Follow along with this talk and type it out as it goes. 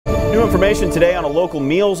New information today on a local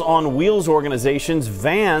Meals on Wheels organization's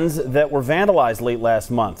vans that were vandalized late last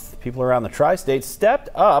month. People around the tri-state stepped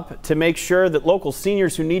up to make sure that local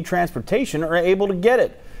seniors who need transportation are able to get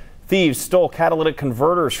it. Thieves stole catalytic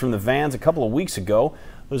converters from the vans a couple of weeks ago.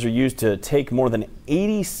 Those are used to take more than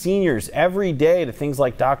 80 seniors every day to things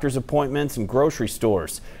like doctor's appointments and grocery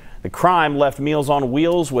stores. The crime left Meals on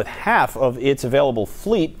Wheels with half of its available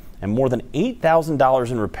fleet and more than $8,000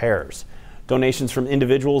 in repairs. Donations from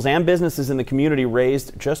individuals and businesses in the community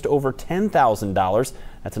raised just over $10,000.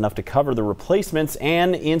 That's enough to cover the replacements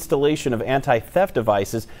and installation of anti-theft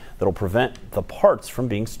devices that will prevent the parts from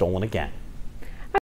being stolen again.